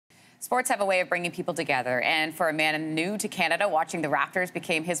Sports have a way of bringing people together, and for a man new to Canada, watching the Raptors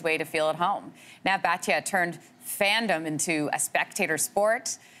became his way to feel at home. Nav Bhatia turned fandom into a spectator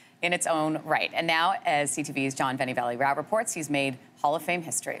sport in its own right. And now, as CTV's John Rao reports, he's made Hall of Fame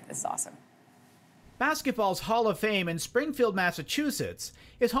history. This is awesome. Basketball's Hall of Fame in Springfield, Massachusetts,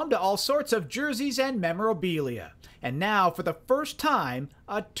 is home to all sorts of jerseys and memorabilia. And now, for the first time,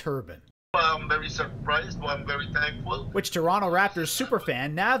 a turban. I'm very surprised, but I'm very thankful. Which Toronto Raptors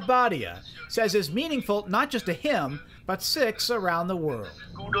superfan Nav Bhatia says is meaningful not just to him, but 6 around the world.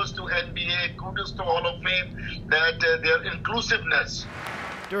 Kudos to NBA, kudos to Hall of Fame, that their inclusiveness.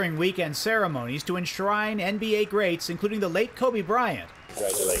 During weekend ceremonies to enshrine NBA greats, including the late Kobe Bryant,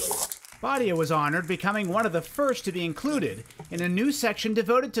 Congratulations. Bhatia was honored, becoming one of the first to be included in a new section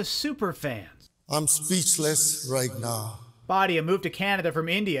devoted to superfans. I'm speechless right now. Bhatia moved to Canada from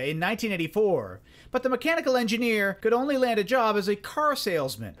India in 1984, but the mechanical engineer could only land a job as a car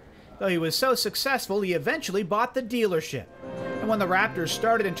salesman. Though he was so successful, he eventually bought the dealership. And when the Raptors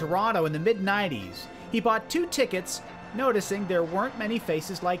started in Toronto in the mid-90s, he bought 2 tickets, noticing there weren't many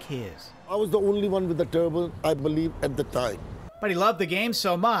faces like his. I was the only one with the turban, I believe, at the time. But he loved the game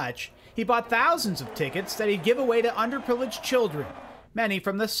so much, he bought thousands of tickets that he'd give away to underprivileged children, many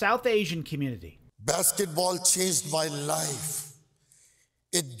from the South Asian community. Basketball changed my life.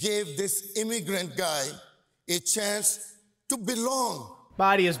 It gave this immigrant guy a chance to belong.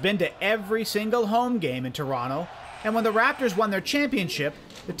 Bhatia has been to every single home game in Toronto, and when the Raptors won their championship,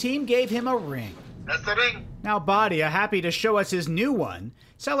 the team gave him a ring. That's the ring. Now Bhatia, happy to show us his new one,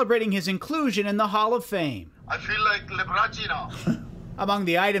 celebrating his inclusion in the Hall of Fame. I feel like Liberace now. Among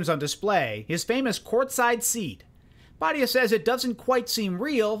the items on display, his famous courtside seat. Bhatia says it doesn't quite seem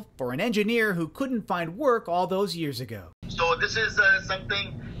real for an engineer who couldn't find work all those years ago. So this is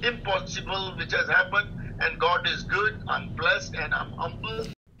something impossible which has happened, and God is good. I'm blessed and I'm humble.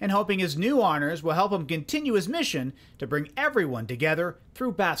 And hoping his new honors will help him continue his mission to bring everyone together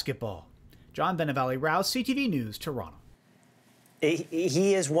through basketball. John Rao, CTV News, Toronto.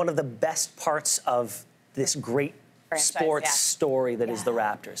 He is one of the best parts of this great sports story that is the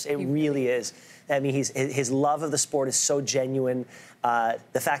Raptors. It really is. I mean, his love of the sport is so genuine.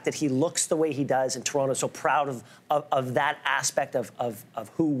 The fact that he looks the way he does in Toronto, so proud of that aspect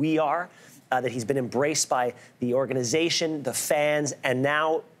of who we are, that he's been embraced by the organization, the fans, and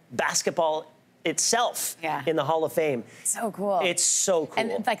now basketball itself in the Hall of Fame. So cool. It's so cool.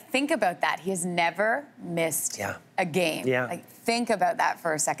 And like, think about that. He has never missed a game. Like, think about that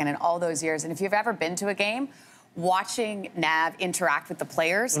for a second in all those years. And if you've ever been to a game, watching Nav interact with the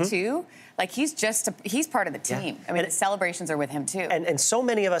players too, like he's part of the team. I mean, the celebrations are with him too. And so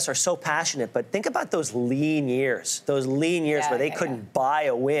many of us are so passionate, but think about those lean years where they couldn't buy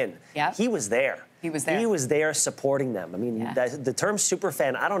a win. He was there. He was there. He was there supporting them. I mean, the term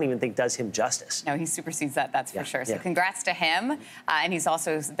superfan, I don't even think does him justice. No, he supersedes that, that's for sure. So congrats to him. And he's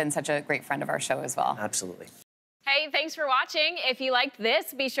also been such a great friend of our show as well. Absolutely. Hey, thanks for watching. If you liked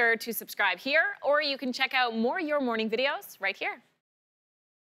this, be sure to subscribe here, or you can check out more Your Morning videos right here.